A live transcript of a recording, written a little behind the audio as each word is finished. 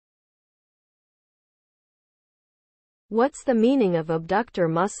What's the meaning of abductor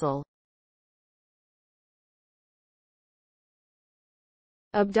muscle?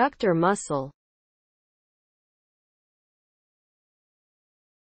 Abductor muscle.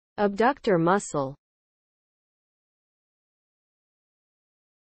 Abductor muscle.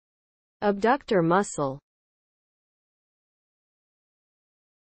 Abductor muscle.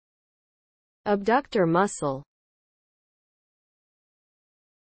 Abductor muscle.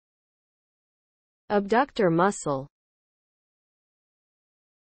 Abductor muscle.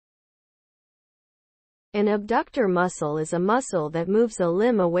 An abductor muscle is a muscle that moves a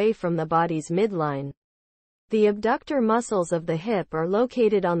limb away from the body's midline. The abductor muscles of the hip are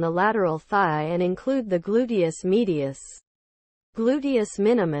located on the lateral thigh and include the gluteus medius, gluteus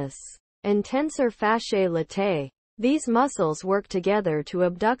minimus, and tensor fasciae latae. These muscles work together to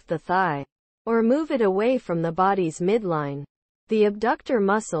abduct the thigh, or move it away from the body's midline. The abductor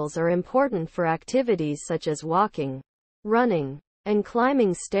muscles are important for activities such as walking, running, and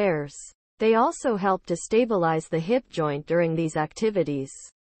climbing stairs. They also help to stabilize the hip joint during these activities.